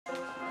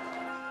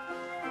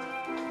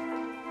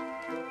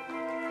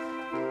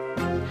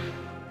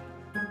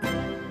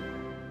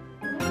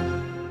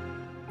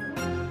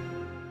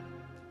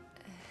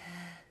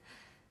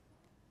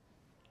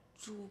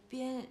主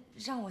编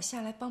让我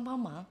下来帮帮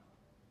忙。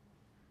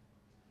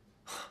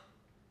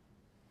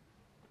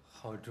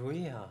好主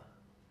意啊！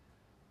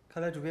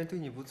看来主编对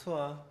你不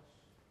错啊。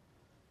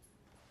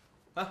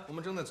哎，我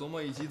们正在琢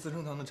磨一集资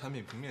生堂的产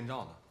品平面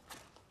照呢，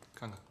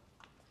看看。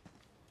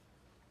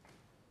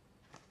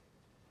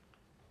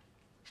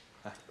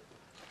哎，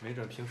没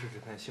准平时只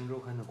看《星周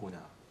刊》的姑娘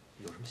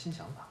有什么新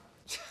想法。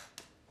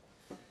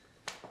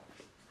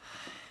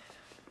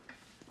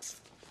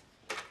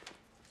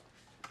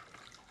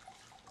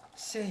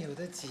现有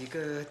的几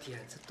个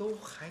点子都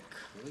还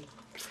可以，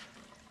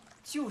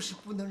就是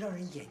不能让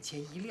人眼前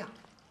一亮。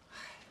哎，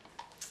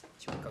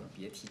就更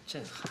别提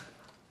震撼了。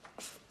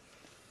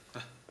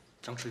哎，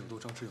张弛有度，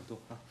张弛有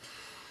度啊！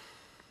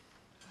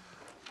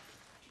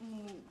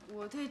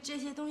我对这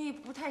些东西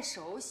不太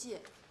熟悉，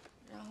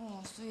然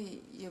后所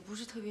以也不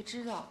是特别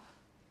知道。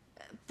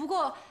不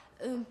过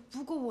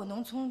我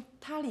能从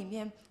它里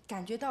面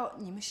感觉到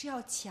你们是要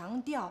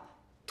强调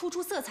突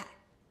出色彩。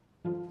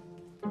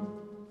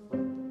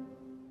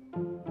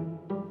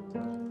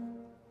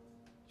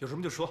有什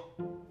么就说。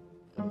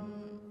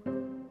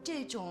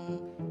这种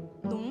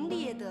浓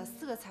烈的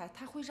色彩，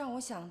它会让我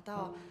想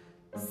到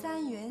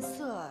三原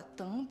色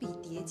等比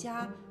叠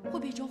加会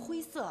变成灰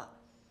色，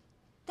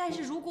但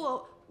是如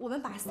果我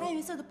们把三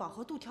原色的饱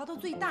和度调到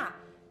最大，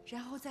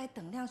然后再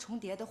等量重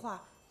叠的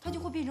话，它就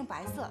会变成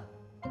白色。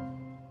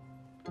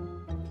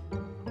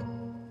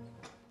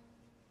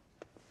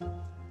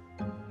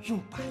用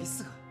白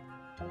色，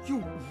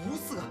用无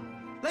色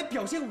来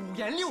表现五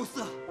颜六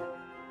色。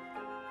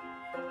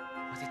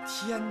我的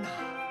天哪！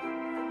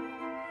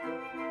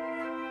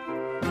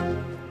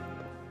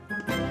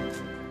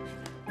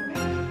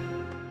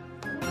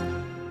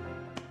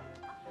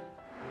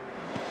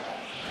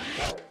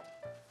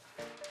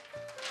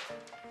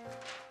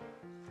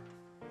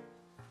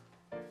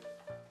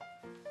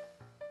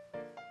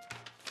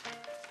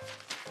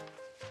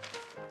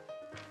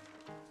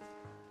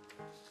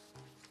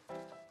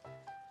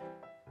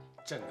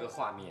整个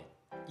画面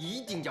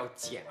一定要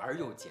简而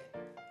又简，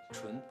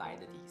纯白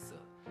的底色，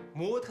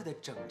模特的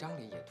整张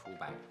脸也涂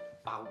白，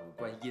把五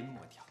官淹没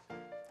掉。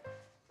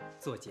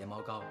做睫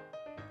毛膏，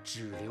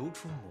只留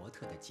出模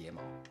特的睫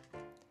毛；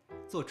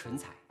做唇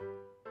彩，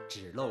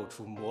只露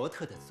出模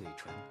特的嘴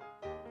唇；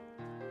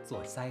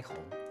做腮红，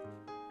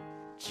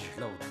只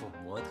露出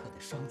模特的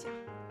双颊。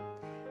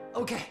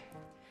OK，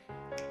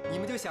 你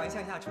们就想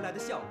象一下出来的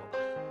效果吧。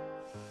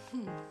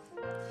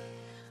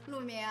陆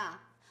明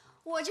啊，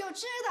我就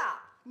知道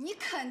你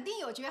肯定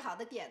有绝好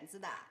的点子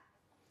的。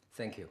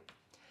Thank you，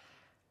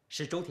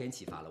 是周田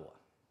启发了我。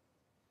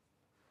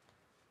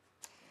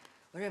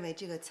我认为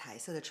这个彩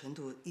色的纯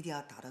度一定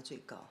要达到最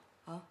高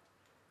啊！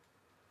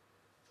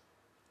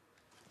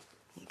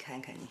你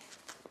看看你，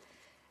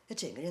那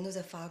整个人都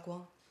在发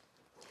光，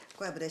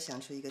怪不得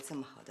想出一个这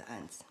么好的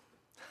案子。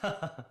哈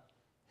哈，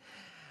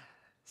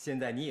现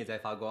在你也在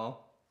发光。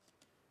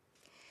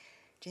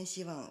真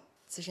希望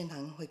资生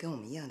堂会跟我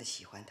们一样的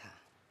喜欢他。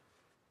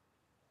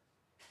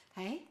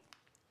哎，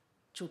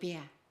主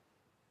编，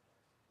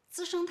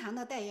资生堂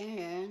的代言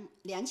人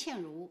梁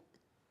倩茹，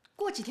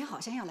过几天好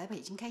像要来北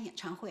京开演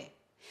唱会，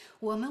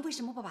我们为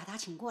什么不把她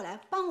请过来，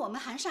帮我们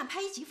韩善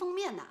拍一集封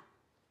面呢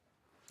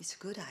 ？It's a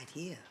good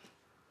idea。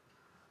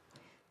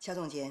乔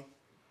总监，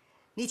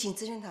你请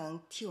资生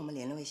堂替我们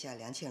联络一下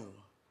梁倩茹。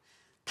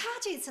她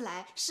这次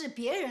来是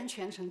别人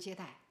全程接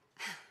待，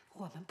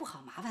我们不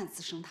好麻烦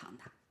资生堂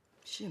的。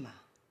是吗？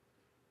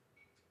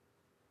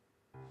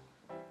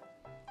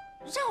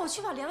让我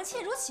去把梁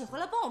倩茹请回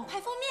来帮我们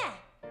拍封面，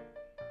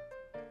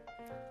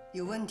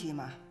有问题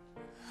吗？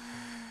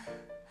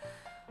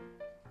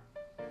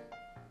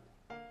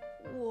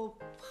我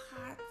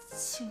怕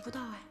请不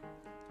到哎。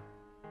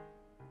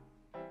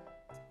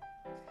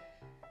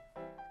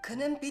可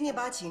能比你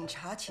把警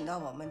察请到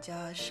我们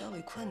家稍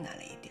微困难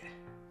了一点。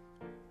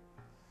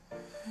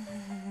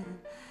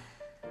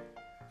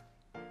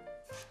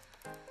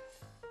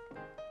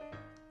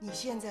你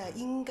现在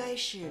应该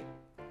是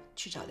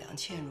去找梁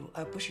倩茹，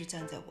而不是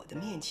站在我的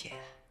面前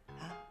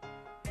啊。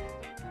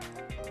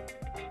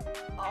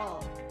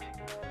哦。